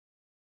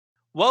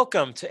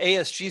Welcome to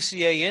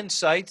ASGCA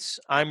Insights.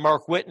 I'm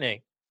Mark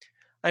Whitney.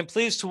 I'm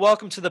pleased to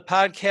welcome to the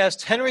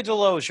podcast Henry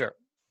Delosier.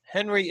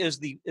 Henry is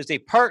a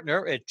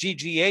partner at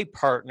GGA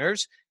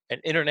Partners, an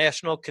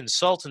international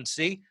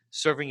consultancy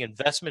serving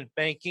investment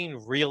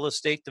banking, real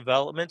estate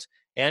development,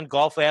 and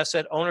golf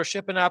asset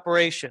ownership and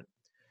operation.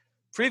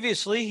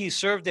 Previously, he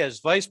served as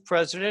vice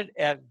president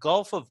at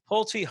Gulf of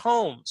Pulte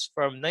Homes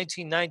from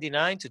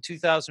 1999 to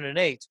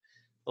 2008,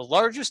 the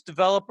largest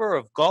developer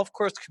of golf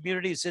course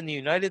communities in the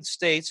United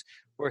States,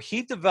 where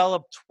he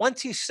developed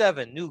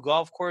 27 new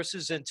golf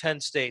courses in 10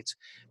 states.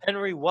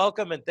 Henry,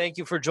 welcome and thank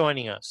you for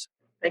joining us.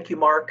 Thank you,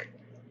 Mark.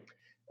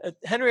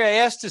 Henry, I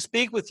asked to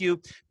speak with you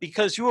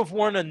because you have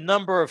worn a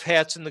number of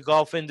hats in the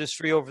golf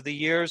industry over the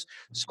years.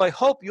 So I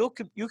hope you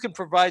can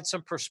provide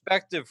some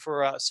perspective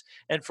for us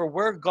and for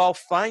where golf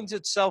finds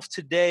itself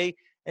today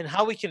and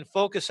how we can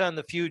focus on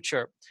the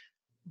future.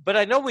 But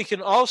I know we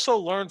can also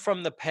learn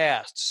from the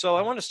past. So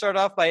I want to start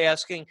off by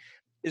asking,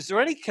 is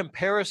there any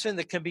comparison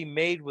that can be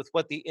made with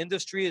what the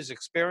industry is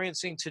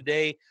experiencing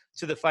today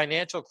to the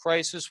financial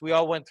crisis we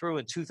all went through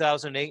in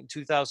 2008 and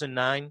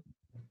 2009?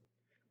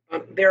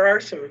 There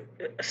are some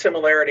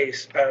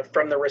similarities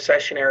from the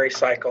recessionary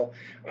cycle,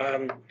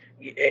 and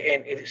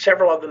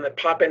several of them that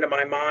pop into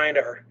my mind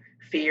are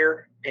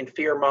fear and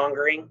fear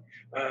mongering.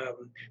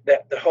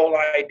 That the whole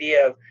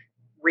idea of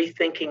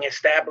rethinking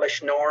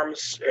established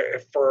norms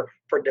for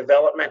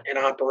development and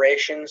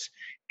operations,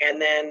 and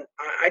then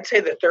I'd say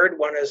the third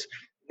one is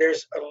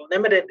there's a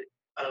limited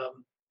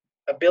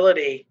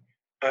ability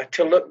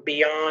to look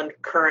beyond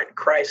current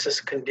crisis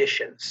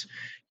conditions.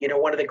 You know,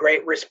 one of the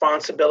great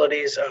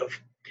responsibilities of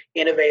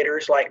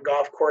innovators like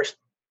golf course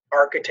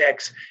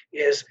architects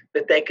is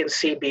that they can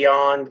see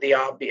beyond the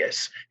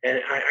obvious. And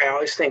I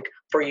always think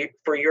for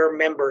your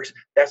members,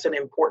 that's an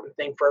important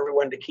thing for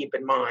everyone to keep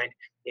in mind.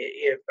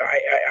 If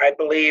I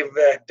believe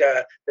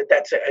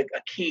that's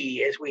a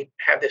key as we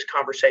have this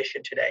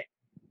conversation today.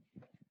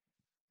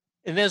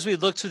 And as we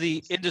look to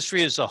the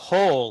industry as a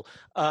whole,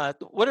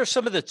 what are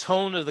some of the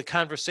tone of the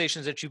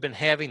conversations that you've been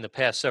having the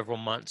past several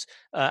months?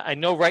 I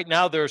know right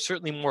now there are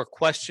certainly more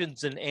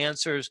questions than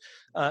answers,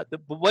 but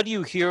what are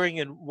you hearing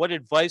and what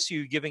advice are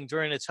you giving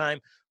during a time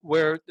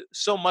where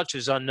so much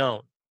is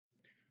unknown?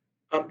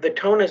 The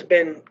tone has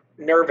been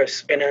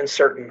nervous and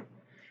uncertain.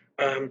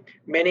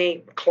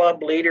 Many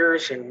club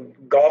leaders and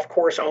golf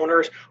course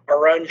owners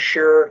are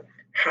unsure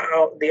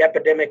how the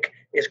epidemic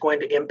is going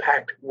to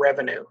impact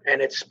revenue, and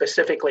it's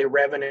specifically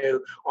revenue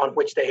on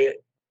which they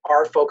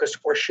are focused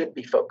or should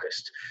be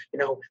focused. You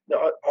know,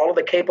 all of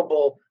the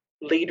capable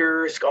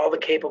leaders, all the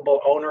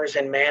capable owners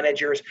and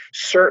managers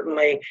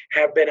certainly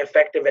have been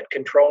effective at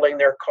controlling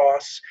their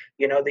costs.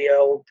 You know, the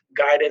old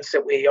guidance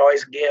that we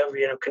always give,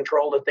 you know,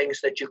 control the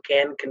things that you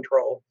can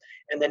control.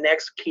 And the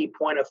next key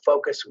point of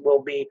focus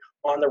will be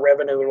on the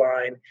revenue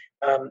line,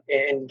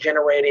 and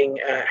generating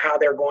how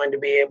they're going to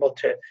be able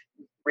to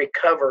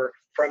recover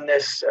from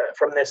this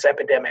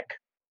epidemic.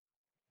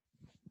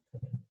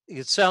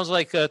 It sounds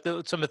like some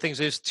of the things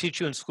they teach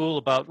you in school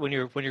about when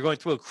you're going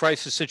through a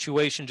crisis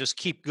situation, just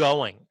keep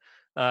going.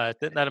 Not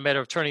a matter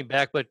of turning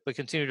back, but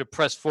continue to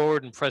press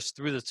forward and press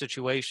through the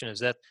situation. Is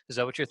that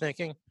what you're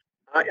thinking?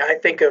 I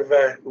think of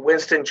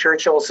Winston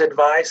Churchill's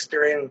advice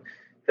during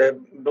the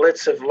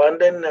Blitz of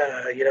London.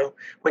 You know,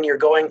 when you're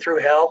going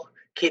through hell,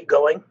 keep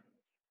going.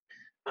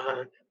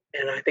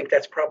 And I think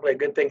that's probably a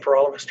good thing for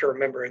all of us to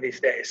remember these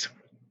days.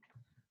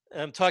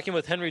 I'm talking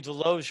with Henry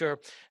Delosier.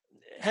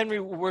 Henry,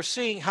 we're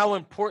seeing how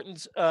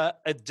important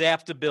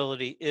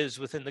adaptability is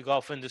within the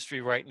golf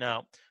industry right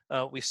now.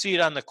 We see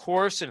it on the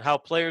course and how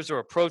players are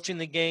approaching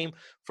the game,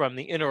 from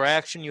the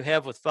interaction you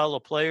have with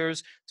fellow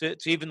players to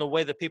even the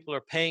way that people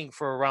are paying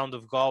for a round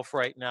of golf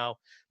right now.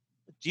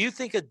 Do you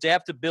think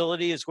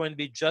adaptability is going to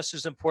be just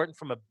as important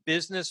from a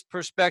business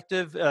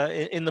perspective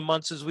in the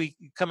months as we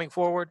coming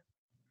forward?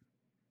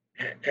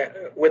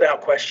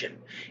 Without question,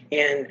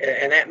 and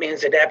that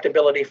means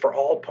adaptability for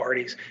all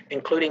parties,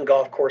 including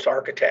golf course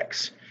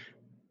architects.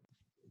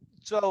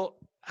 So,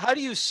 how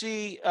do you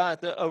see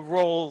a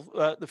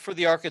role for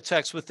the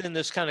architects within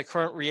this kind of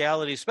current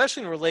reality,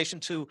 especially in relation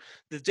to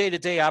the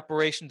day-to-day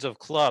operations of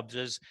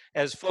clubs?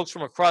 As folks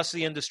from across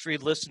the industry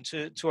listen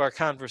to our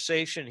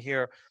conversation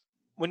here,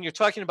 when you're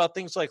talking about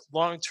things like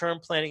long-term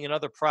planning and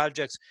other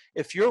projects,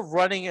 if you're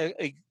running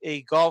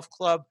a golf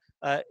club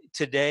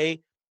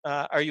today,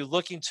 are you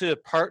looking to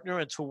partner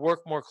and to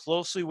work more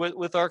closely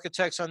with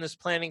architects on this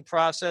planning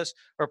process,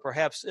 or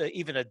perhaps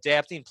even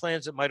adapting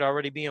plans that might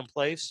already be in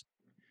place?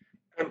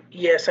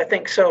 Yes, I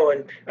think so.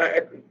 And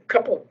a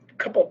couple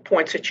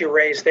points that you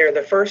raised there.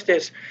 The first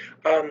is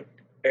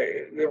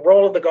the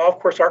role of the golf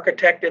course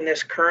architect in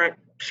this current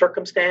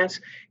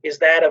circumstance is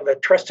that of a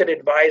trusted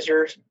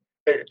advisor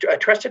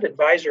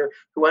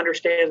who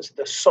understands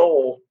the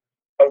soul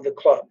of the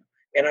club.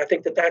 And I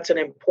think that that's an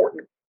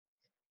important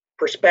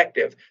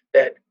perspective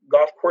that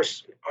golf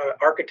course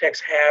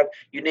architects have,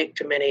 unique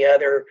to many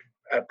other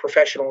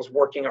professionals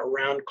working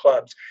around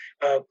clubs.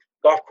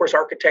 Golf course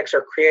architects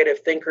are creative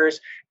thinkers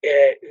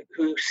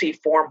who see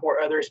form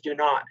where others do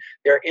not.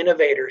 They're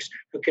innovators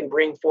who can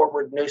bring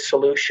forward new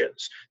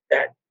solutions.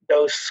 That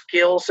those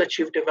skills that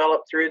you've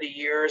developed through the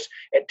years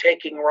at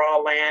taking raw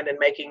land and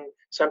making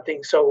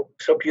something so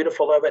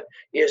beautiful of it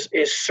is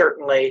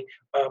certainly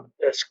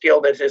a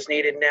skill that is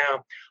needed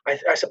now.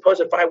 I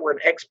suppose if I were an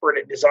expert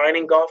at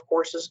designing golf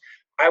courses,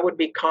 I would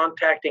be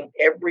contacting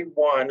every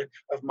one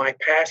of my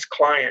past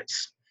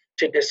clients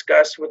to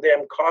discuss with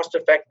them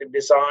cost-effective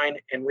design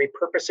and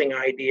repurposing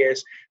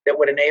ideas that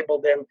would enable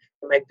them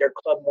to make their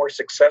club more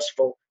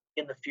successful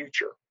in the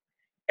future.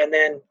 And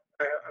then,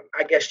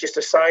 I guess, just a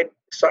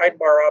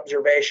sidebar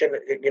observation,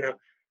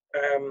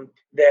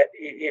 that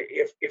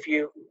if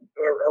you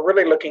are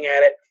really looking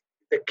at it,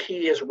 the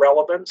key is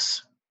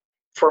relevance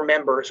for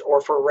members or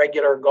for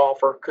regular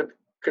golfer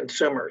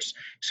consumers.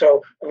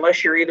 So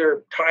unless you're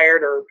either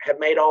tired or have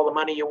made all the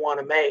money you want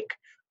to make,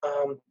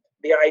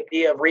 the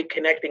idea of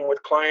reconnecting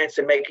with clients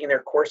and making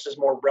their courses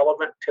more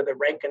relevant to the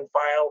rank and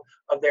file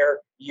of their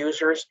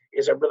users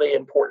is a really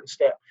important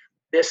step.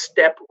 This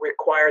step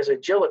requires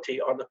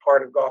agility on the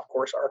part of golf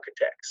course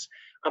architects.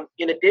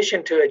 In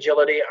addition to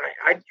agility,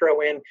 I'd throw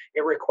in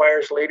it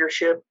requires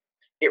leadership,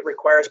 it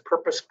requires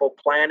purposeful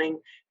planning,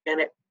 and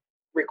it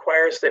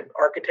requires that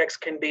architects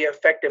can be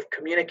effective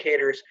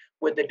communicators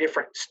with the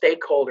different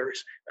stakeholders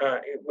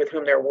with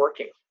whom they're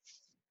working.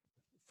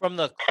 From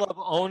the club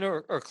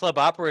owner or club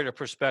operator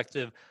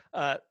perspective,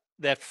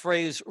 that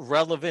phrase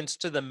relevance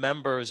to the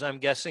members, I'm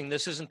guessing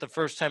this isn't the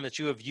first time that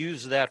you have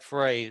used that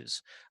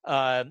phrase.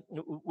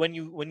 When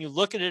you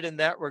look at it in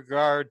that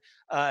regard,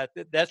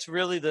 that's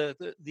really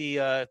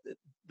the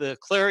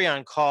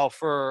clarion call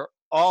for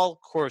all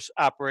course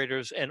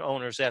operators and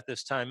owners at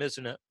this time,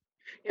 isn't it?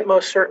 It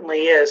most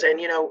certainly is. And,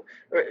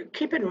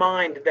 keep in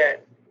mind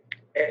that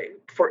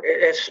for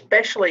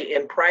especially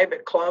in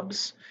private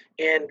clubs,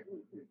 and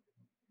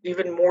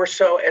even more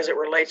so as it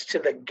relates to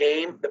the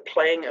game, the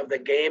playing of the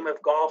game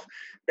of golf,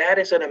 that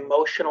is an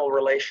emotional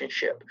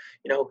relationship.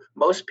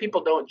 Most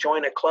people don't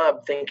join a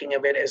club thinking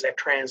of it as a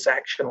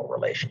transactional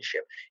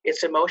relationship.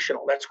 It's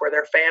emotional. That's where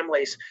their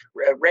families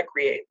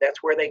recreate.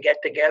 That's where they get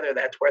together.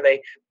 That's where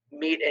they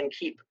meet and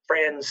keep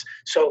friends.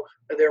 So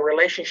their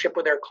relationship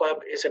with their club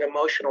is an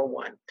emotional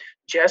one.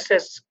 Just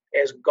as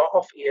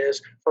golf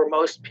is for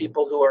most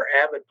people who are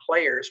avid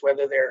players,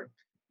 whether they're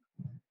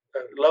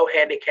low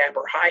handicap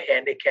or high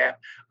handicap,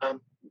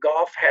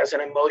 golf has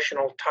an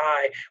emotional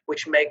tie,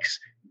 which makes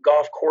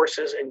golf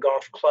courses and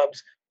golf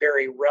clubs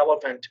very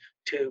relevant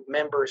to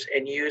members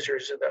and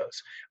users of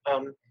those.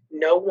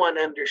 No one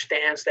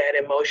understands that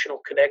emotional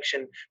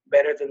connection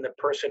better than the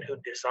person who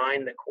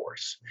designed the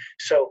course.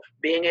 So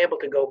being able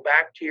to go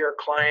back to your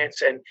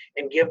clients and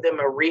give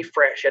them a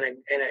refresh and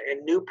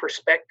a new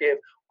perspective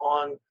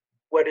on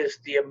what is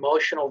the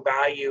emotional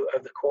value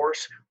of the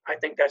course, I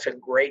think that's a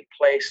great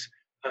place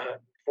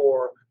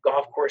for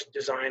golf course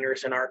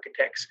designers and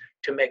architects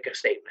to make a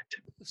statement.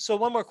 So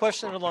one more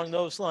question along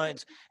those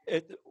lines.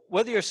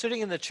 Whether you're sitting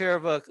in the chair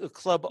of a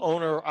club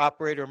owner,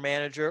 operator,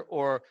 manager,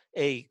 or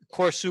a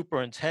course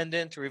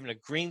superintendent, or even a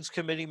greens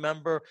committee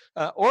member,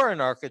 or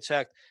an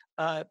architect,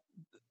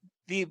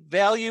 the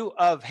value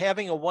of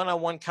having a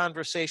one-on-one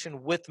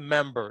conversation with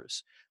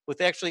members, with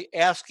actually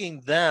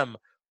asking them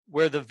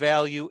where the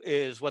value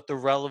is, what the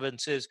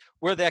relevance is,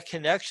 where that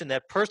connection,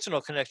 that personal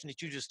connection that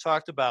you just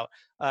talked about,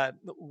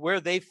 where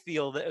they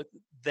feel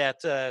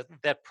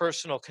that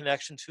personal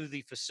connection to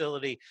the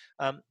facility.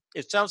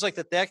 It sounds like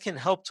that can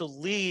help to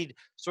lead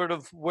sort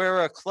of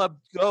where a club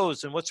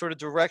goes and what sort of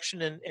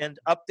direction and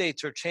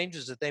updates or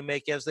changes that they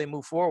make as they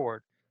move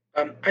forward.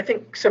 I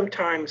think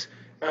sometimes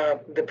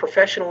the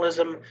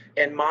professionalism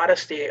and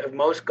modesty of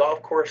most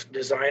golf course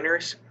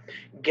designers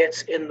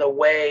gets in the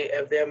way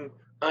of them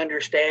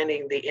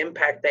understanding the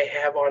impact they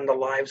have on the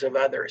lives of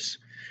others.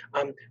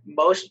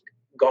 Most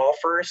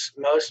golfers,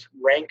 most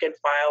rank and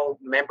file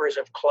members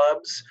of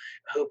clubs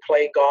who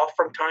play golf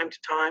from time to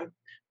time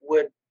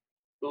would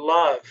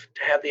love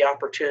to have the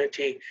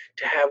opportunity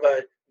to have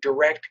a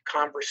direct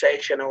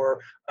conversation or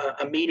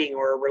a meeting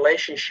or a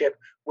relationship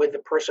with the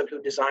person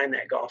who designed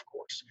that golf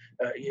course.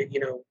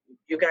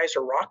 You guys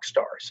are rock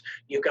stars.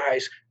 You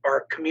guys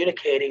are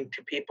communicating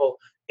to people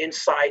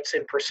insights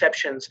and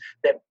perceptions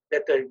that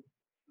the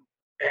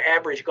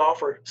average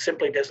golfer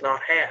simply does not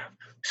have.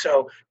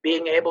 So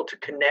being able to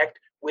connect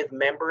with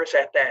members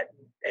at that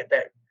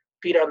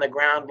feet on the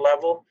ground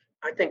level,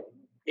 I think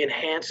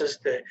enhances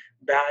the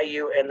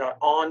value and the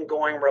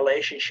ongoing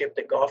relationship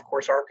that golf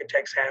course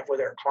architects have with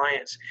their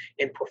clients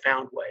in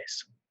profound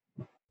ways.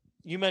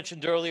 You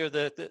mentioned earlier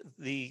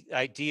the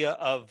idea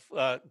of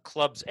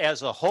clubs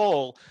as a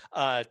whole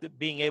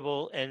being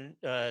able and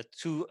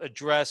to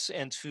address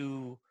and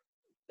to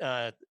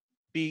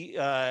be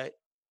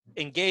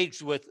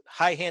engaged with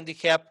high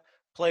handicap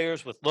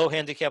players, with low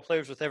handicap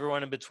players, with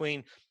everyone in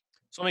between.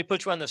 So let me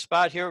put you on the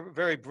spot here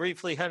very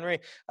briefly, Henry.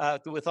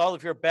 With all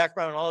of your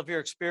background and all of your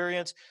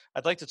experience,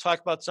 I'd like to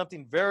talk about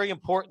something very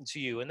important to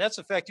you, and that's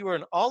the fact you were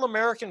an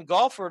All-American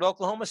golfer at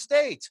Oklahoma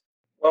State.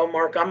 Well,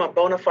 Mark, I'm a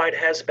bona fide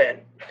has-been,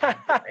 and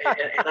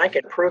I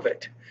can prove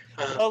it.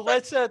 Well,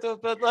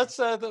 But let's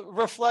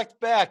reflect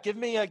back. Give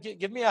me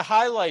a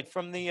highlight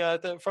from the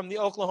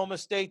Oklahoma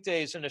State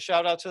days, and a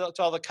shout out to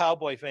all the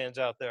Cowboy fans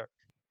out there.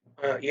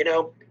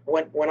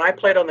 when I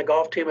played on the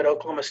golf team at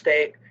Oklahoma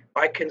State,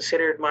 I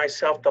considered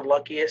myself the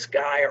luckiest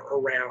guy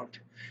around.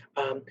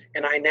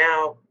 And I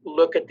now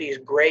look at these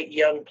great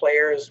young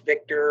players,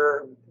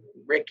 Victor,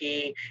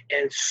 Ricky,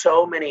 and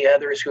so many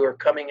others who are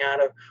coming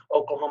out of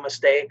Oklahoma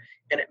State,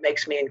 and it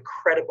makes me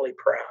incredibly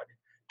proud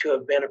to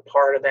have been a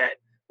part of that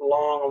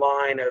long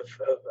line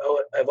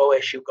of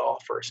OSU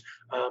golfers.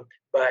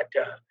 But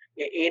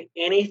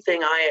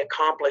anything I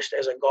accomplished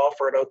as a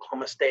golfer at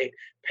Oklahoma State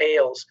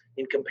pales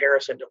in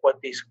comparison to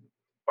what these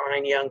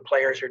fine young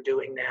players are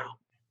doing now.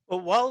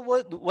 Well,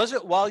 what was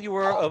it while you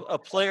were a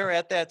player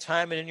at that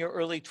time and in your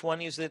early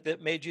 20s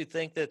that made you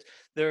think that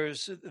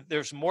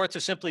there's more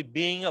to simply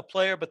being a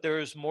player, but there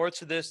is more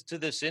to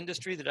this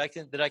industry that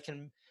I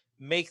can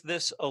make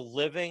this a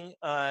living,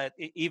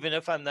 even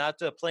if I'm not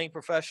playing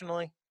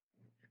professionally?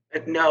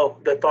 No,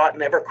 the thought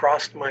never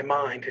crossed my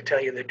mind, to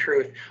tell you the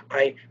truth.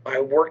 I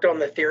worked on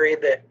the theory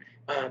that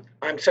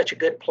I'm such a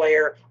good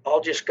player, I'll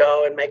just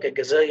go and make a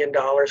gazillion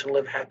dollars and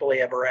live happily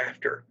ever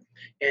after.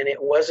 And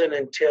it wasn't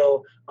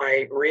until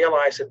I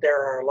realized that there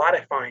are a lot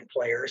of fine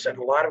players and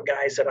a lot of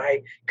guys that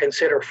I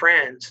consider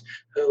friends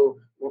who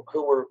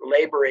were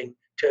laboring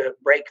to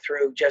break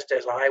through just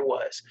as I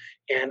was.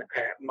 And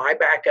my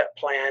backup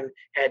plan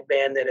had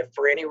been that if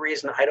for any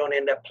reason I don't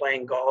end up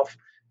playing golf,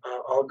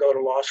 I'll go to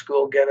law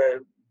school, get a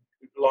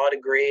law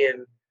degree,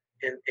 and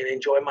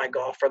enjoy my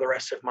golf for the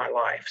rest of my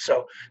life.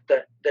 So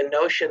the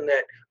notion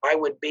that I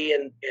would be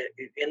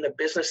in the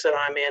business that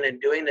I'm in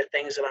and doing the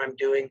things that I'm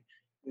doing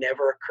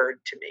never occurred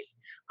to me.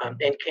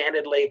 And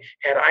candidly,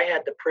 had I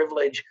had the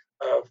privilege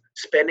of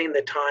spending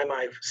the time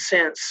I've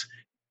since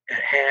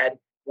had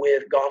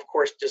with golf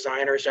course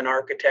designers and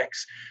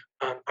architects,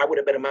 I would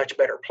have been a much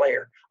better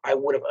player. I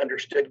would have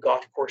understood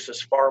golf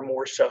courses far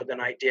more so than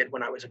I did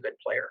when I was a good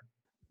player.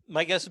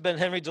 My guest has been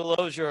Henry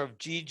Delosier of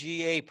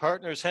GGA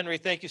Partners. Henry,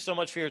 thank you so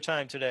much for your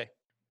time today.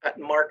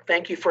 Mark,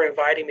 thank you for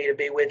inviting me to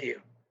be with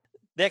you.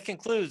 That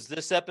concludes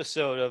this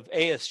episode of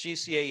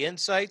ASGCA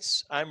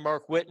Insights. I'm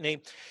Mark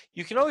Whitney.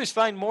 You can always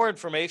find more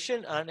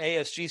information on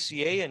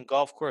ASGCA and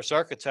golf course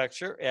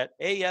architecture at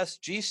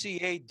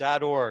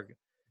asgca.org.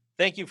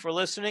 Thank you for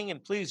listening,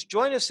 and please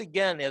join us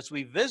again as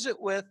we visit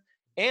with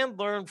and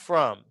learn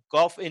from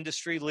golf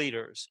industry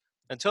leaders.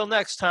 Until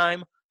next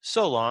time,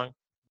 so long.